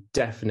a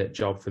definite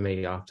job for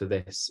me after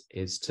this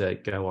is to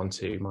go on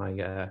to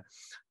my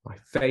my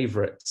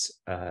favorite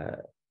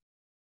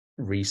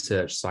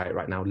research site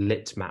right now,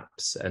 Lit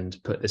Maps, and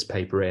put this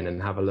paper in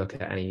and have a look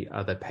at any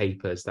other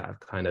papers that have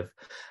kind of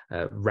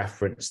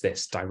referenced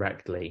this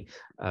directly,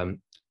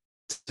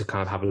 to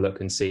kind of have a look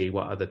and see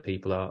what other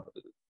people are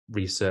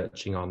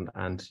researching on,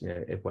 and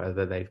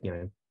whether they've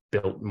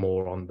built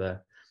more on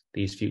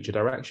these future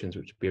directions,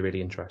 which would be a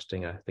really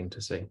interesting thing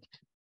to see. I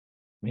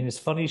mean, it's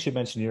funny you should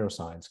mention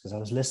neuroscience, because I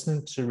was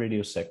listening to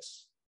Radio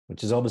 6,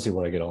 which is obviously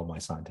where I get all my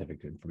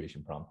scientific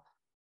information from.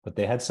 But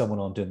they had someone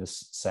on doing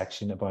this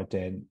section about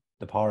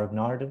the power of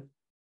narrative,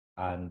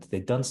 and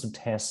they'd done some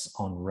tests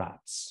on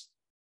rats.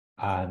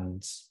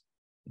 And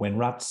when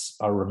rats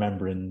are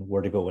remembering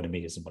where to go in a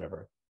maze and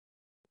whatever,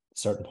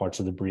 certain parts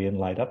of the brain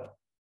light up.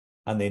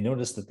 And they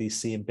noticed that these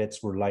same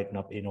bits were lighting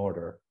up in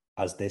order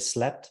as they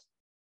slept.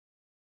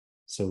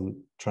 So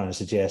trying to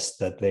suggest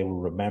that they were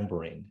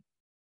remembering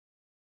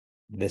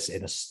this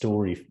in a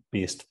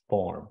story-based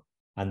form.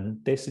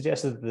 And they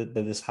suggested that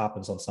this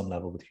happens on some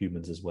level with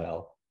humans as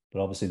well.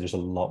 But obviously there's a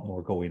lot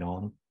more going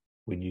on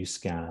when you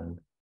scan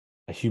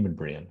a human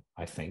brain,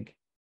 I think.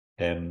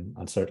 And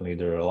certainly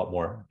there are a lot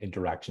more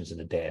interactions in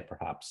a day,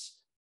 perhaps.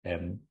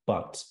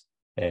 But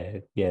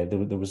there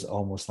was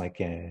almost like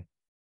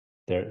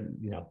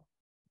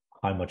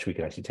how much we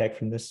could actually take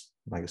from this.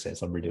 Like I said,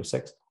 it's on Radio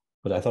 6.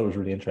 But I thought it was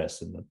really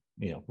interesting that,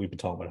 we've been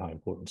talking about how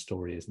important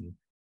story is, and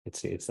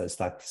it's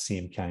that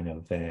same kind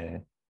of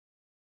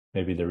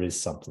maybe there is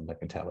something that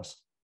can tell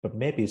us. But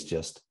maybe it's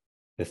just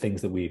the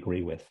things that we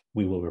agree with,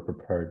 we will be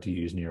prepared to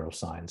use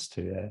neuroscience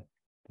to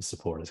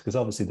support us. Because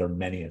obviously there are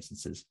many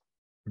instances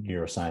where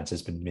neuroscience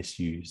has been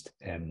misused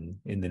in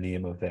the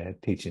name of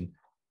teaching,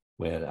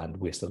 and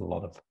wasted a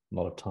lot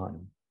of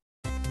time.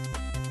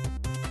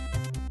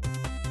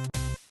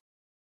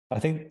 I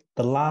think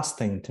the last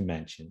thing to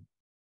mention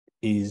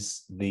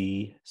is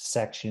the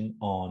section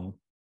on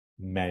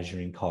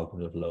measuring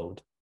cognitive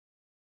load.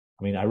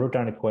 I mean, I wrote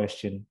down a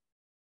question: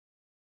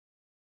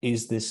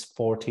 is this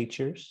for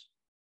teachers,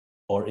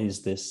 or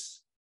is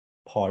this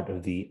part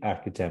of the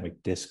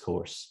academic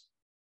discourse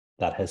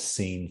that has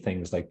seen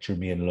things like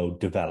germane load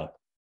develop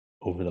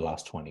over the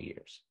last 20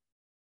 years?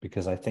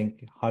 Because I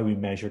think how we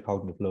measure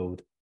cognitive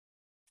load,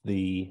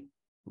 the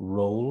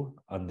role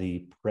and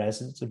the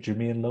presence of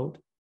germane load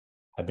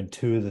have been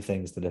two of the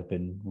things that have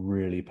been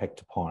really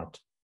picked apart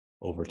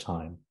over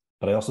time.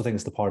 But I also think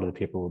it's the part of the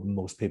paper where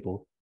most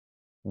people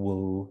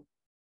will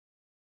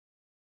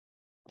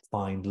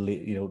find, the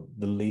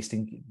least,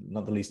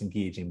 not the least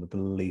engaging, but the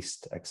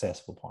least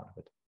accessible part of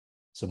it.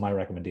 So my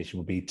recommendation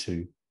would be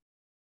to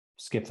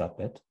skip that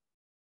bit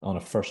on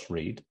a first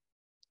read.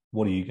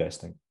 What do you guys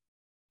think?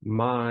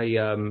 My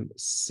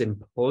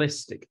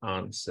simplistic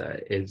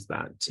answer is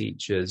that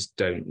teachers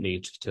don't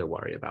need to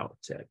worry about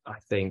it. I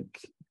think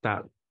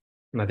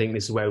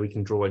this is where we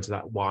can draw into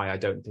that why I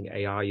don't think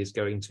AI is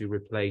going to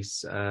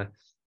replace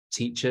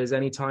teachers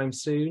anytime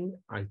soon.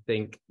 I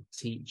think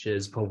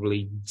teachers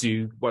probably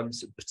do,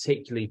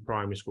 particularly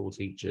primary school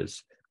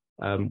teachers,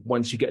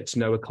 once you get to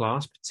know a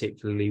class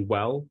particularly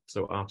well,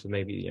 so after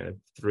maybe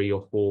 3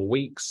 or 4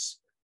 weeks,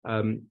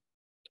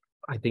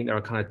 I think there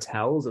are kind of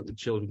tells that the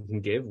children can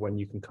give when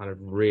you can kind of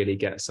really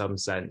get some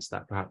sense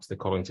that perhaps the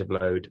cognitive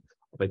load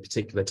of a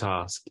particular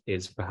task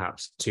is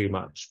perhaps too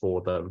much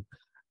for them.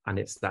 And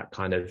it's that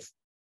kind of,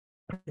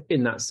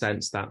 in that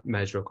sense, that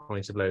measure of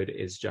cognitive load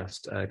is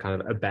just kind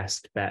of a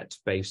best bet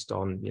based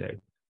on,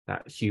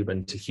 that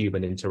human to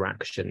human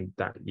interaction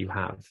that you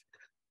have,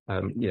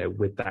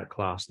 with that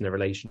class and the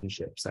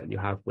relationships that you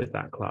have with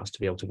that class to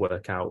be able to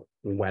work out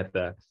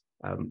whether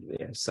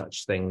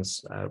such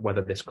things,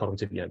 whether this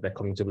their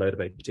cognitive load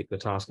of a particular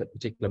task at a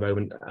particular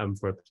moment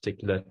for a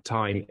particular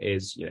time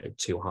is,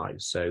 too high.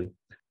 So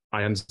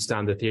I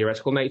understand the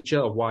theoretical nature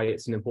of why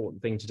it's an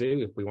important thing to do.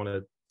 If we want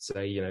to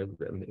say,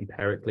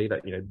 empirically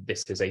that,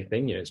 this is a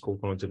thing, it's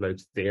called cognitive load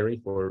theory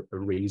for a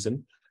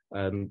reason.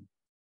 And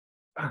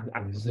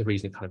the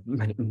reason it kind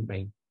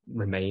of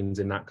remains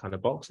in that kind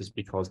of box is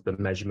because the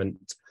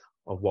measurement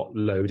of what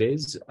load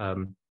is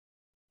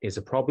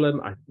a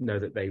problem. I know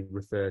that they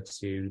refer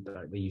to,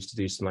 they used to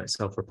do some like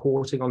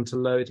self-reporting onto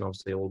load, and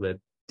obviously all the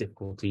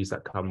difficulties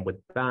that come with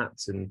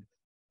that and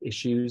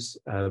issues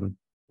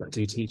that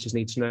do teachers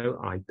need to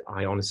know.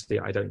 I honestly,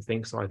 I don't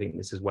think so. I think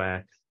this is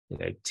where,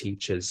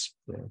 teachers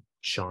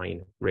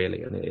shine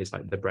really, and it is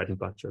like the bread and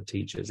butter of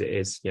teachers. It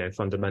is,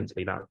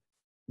 fundamentally that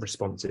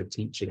responsive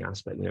teaching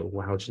aspect.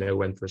 How do you know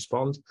when to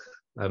respond?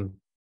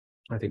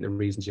 I think the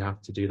reasons you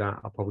have to do that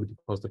are probably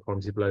because the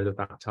cognitive load of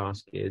that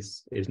task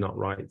is not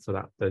right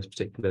for those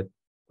particular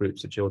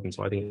groups of children.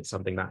 So I think it's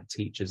something that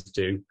teachers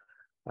do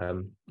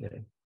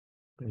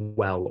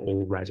well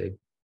already.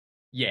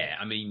 Yeah,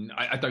 I mean,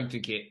 I don't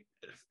think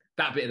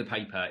that bit of the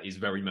paper is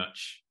very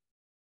much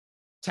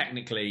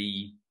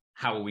technically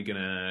how are we going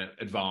to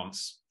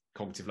advance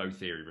cognitive load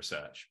theory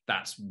research.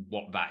 That's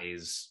what that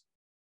is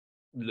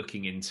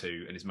looking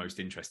into and is most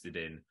interested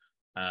in.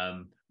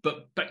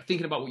 But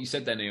thinking about what you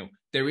said there, Neil,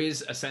 there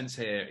is a sense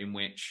here in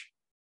which,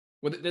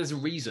 there's a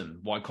reason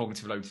why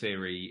cognitive load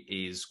theory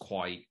is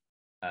quite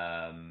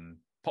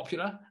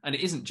popular. And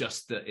it isn't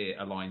just that it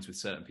aligns with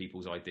certain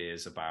people's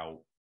ideas about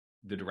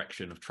the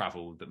direction of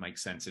travel that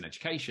makes sense in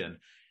education.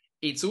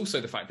 It's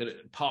also the fact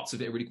that parts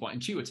of it are really quite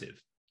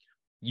intuitive.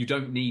 You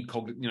don't need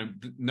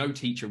no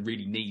teacher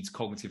really needs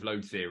cognitive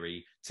load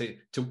theory to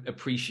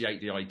appreciate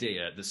the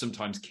idea that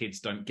sometimes kids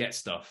don't get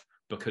stuff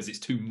because it's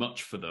too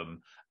much for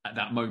them at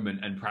that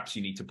moment, and perhaps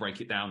you need to break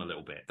it down a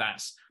little bit.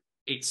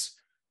 It's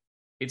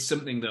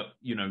something that,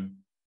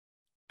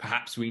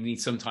 perhaps we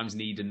sometimes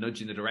need a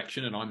nudge in the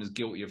direction, and I'm as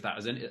guilty of that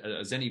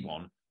as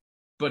anyone.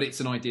 But it's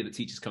an idea that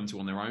teachers come to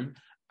on their own,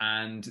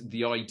 and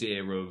the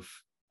idea of,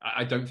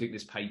 I don't think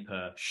this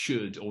paper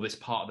should, or this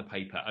part of the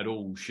paper at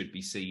all, should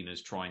be seen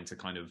as trying to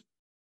kind of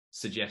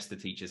suggest to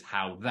teachers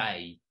how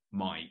they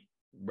might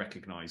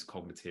recognize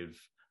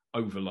cognitive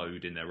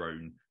overload in their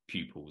own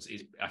pupils.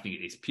 I think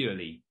it's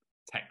purely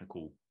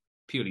technical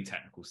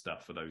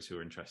stuff for those who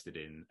are interested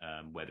in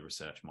where the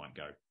research might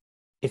go.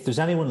 If there's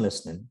anyone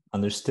listening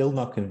and they're still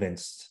not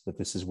convinced that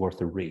this is worth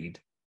a read,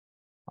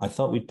 I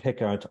thought we'd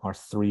pick out our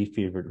 3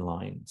 favorite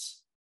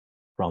lines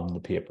from the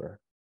paper.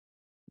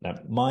 Now,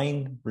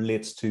 mine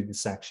relates to the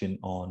section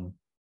on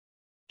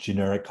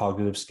generic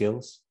cognitive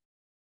skills,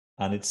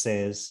 and it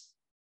says,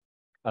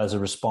 as a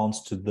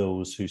response to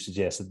those who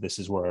suggest that this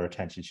is where our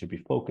attention should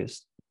be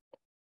focused,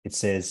 it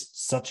says,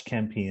 such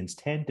campaigns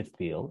tend to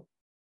fail,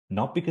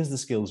 not because the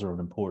skills are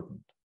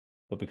unimportant,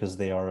 but because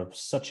they are of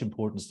such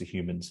importance to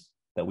humans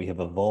that we have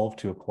evolved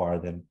to acquire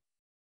them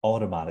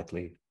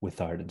automatically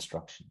without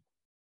instruction.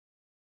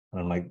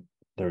 And I'm like,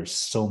 there's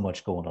so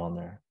much going on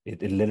there.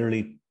 It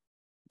literally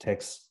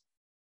takes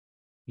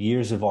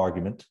years of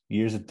argument,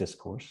 years of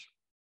discourse,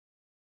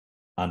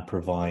 and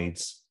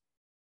provides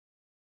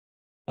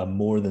a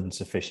more than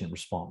sufficient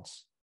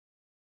response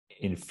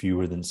in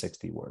fewer than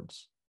 60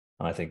 words.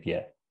 And I think,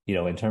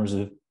 in terms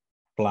of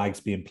flags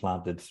being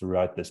planted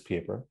throughout this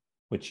paper,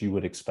 which you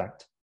would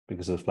expect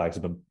because those flags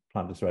have been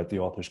planted throughout the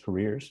author's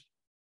careers,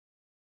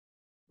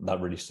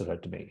 that really stood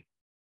out to me.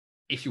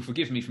 If you'll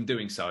forgive me from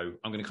doing so,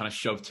 I'm going to kind of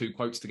shove 2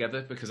 quotes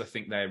together because I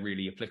think they're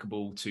really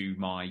applicable to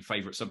my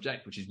favorite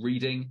subject, which is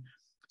reading.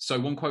 So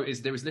one quote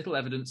is, there is little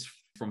evidence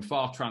from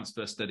far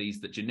transfer studies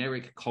that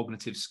generic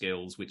cognitive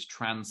skills which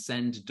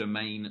transcend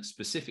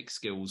domain-specific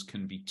skills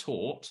can be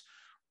taught,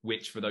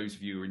 which for those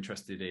of you who are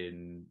interested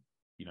in,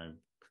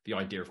 the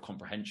idea of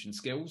comprehension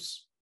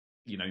skills,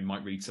 you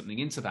might read something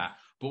into that.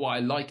 But what I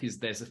like is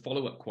there's a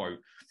follow-up quote,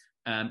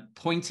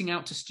 pointing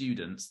out to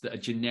students that a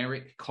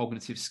generic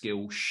cognitive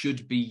skill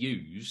should be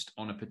used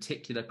on a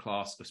particular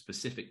class of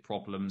specific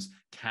problems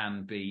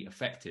can be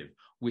effective,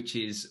 which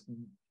is,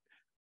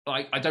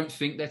 I don't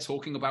think they're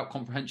talking about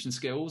comprehension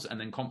skills and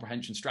then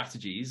comprehension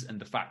strategies and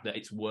the fact that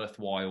it's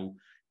worthwhile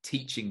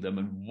teaching them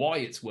and why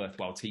it's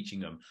worthwhile teaching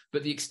them.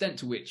 But the extent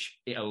to which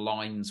it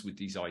aligns with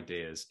these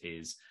ideas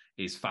is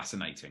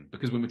fascinating,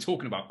 because when we're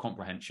talking about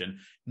comprehension,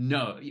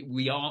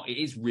 it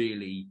is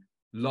really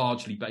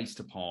largely based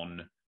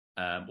upon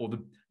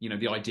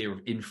the idea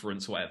of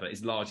inference or whatever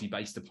is largely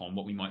based upon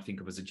what we might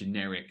think of as a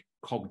generic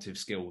cognitive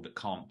skill that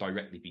can't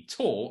directly be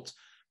taught,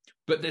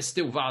 but there's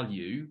still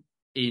value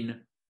in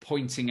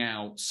pointing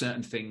out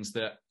certain things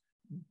that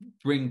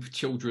bring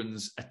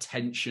children's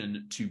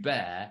attention to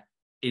bear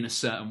in a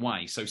certain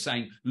way. So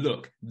saying,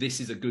 look,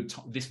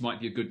 this might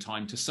be a good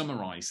time to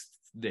summarize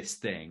this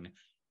thing,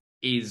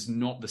 is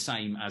not the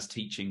same as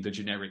teaching the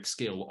generic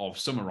skill of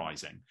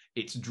summarizing.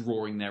 It's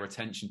drawing their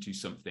attention to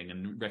something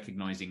and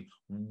recognizing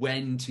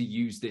when to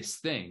use this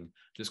thing,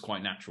 just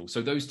quite natural.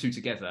 So those 2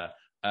 together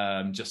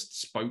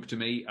just spoke to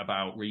me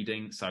about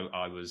reading. So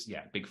I was,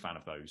 big fan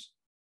of those.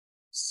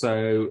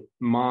 So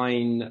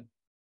mine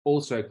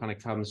also kind of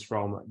comes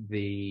from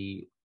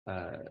the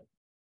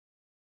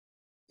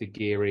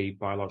Geary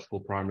biological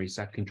primary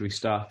secondary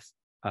stuff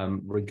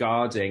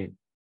regarding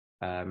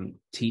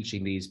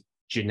teaching these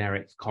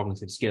generic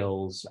cognitive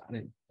skills.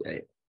 And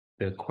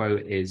the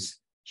quote is,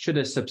 should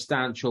a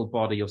substantial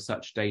body of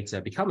such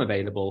data become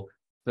available,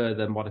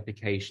 further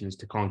modifications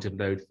to cognitive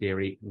load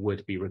theory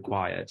would be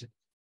required.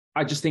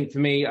 I just think for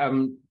me,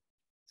 kind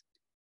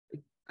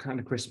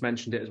of Chris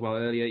mentioned it as well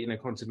earlier,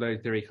 cognitive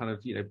load theory kind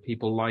of,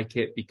 people like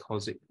it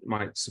because it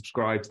might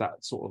subscribe to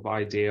that sort of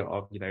idea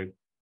of,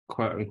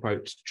 quote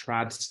unquote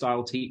trad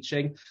style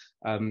teaching.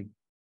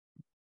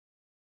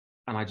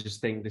 And I just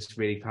think this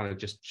really kind of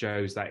just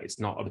shows that it's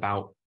not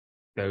about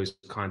those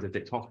kinds of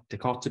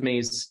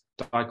dichotomies.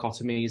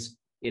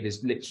 It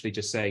is literally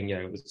just saying,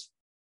 as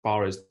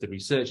far as the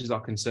researchers are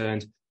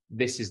concerned,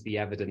 this is the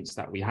evidence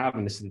that we have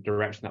and this is the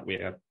direction that we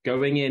are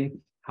going in.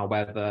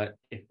 However,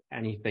 if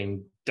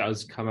anything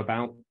does come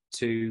about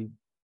to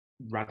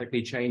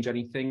radically change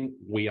anything,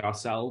 we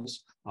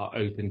ourselves are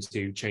open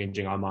to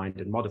changing our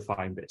mind and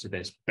modifying bits of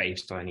this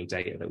based on any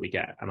data that we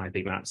get. And I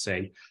think that's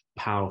a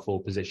powerful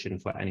position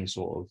for any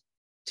sort of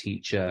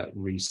teacher,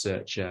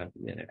 researcher,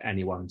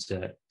 anyone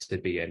to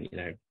be in.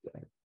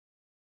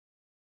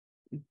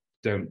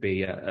 Don't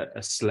be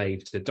a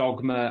slave to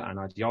dogma and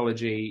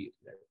ideology.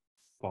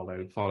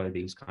 Follow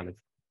these kind of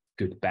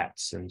good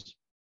bets and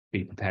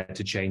be prepared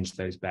to change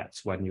those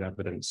bets when new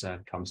evidence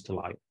comes to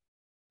light.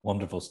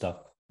 Wonderful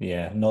stuff.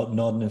 Yeah,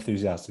 nodding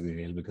enthusiastically,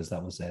 Neil, because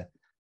that was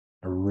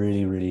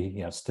really,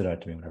 really, stood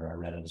out to me whenever I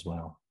read it as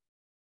well.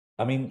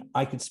 I mean,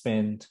 I could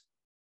spend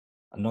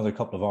another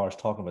couple of hours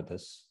talking about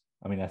this.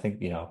 I mean, I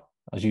think,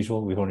 as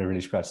usual, we've only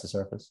really scratched the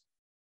surface.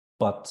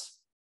 But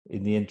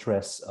in the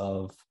interest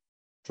of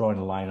drawing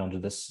a line under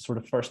this sort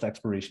of first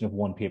exploration of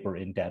one paper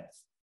in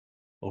depth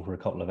over a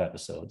couple of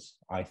episodes,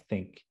 I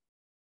think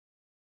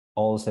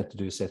all I have to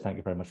do is say thank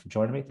you very much for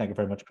joining me. Thank you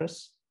very much,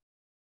 Chris.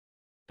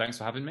 Thanks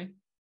for having me.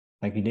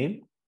 Thank you, Neil.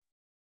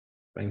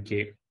 Thank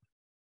you.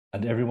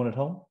 And everyone at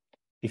home,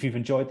 if you've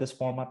enjoyed this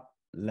format,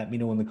 let me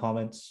know in the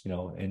comments,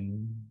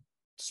 in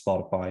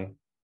Spotify,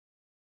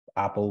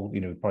 Apple,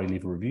 probably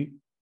leave a review.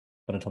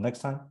 But until next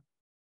time,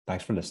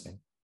 thanks for listening.